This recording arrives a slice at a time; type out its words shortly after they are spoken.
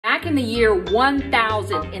back in the year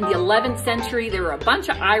 1000, in the 11th century, there were a bunch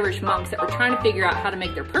of Irish monks that were trying to figure out how to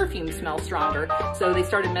make their perfume smell stronger. So they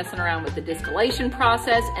started messing around with the distillation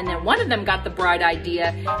process, and then one of them got the bright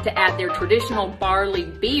idea to add their traditional barley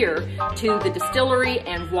beer to the distillery,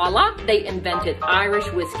 and voila, they invented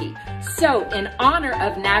Irish whiskey. So in honor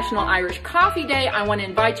of National Irish Coffee Day, I want to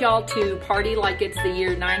invite y'all to party like it's the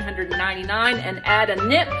year 999 and add a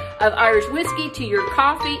nip of Irish whiskey to your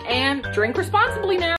coffee, and drink responsibly now.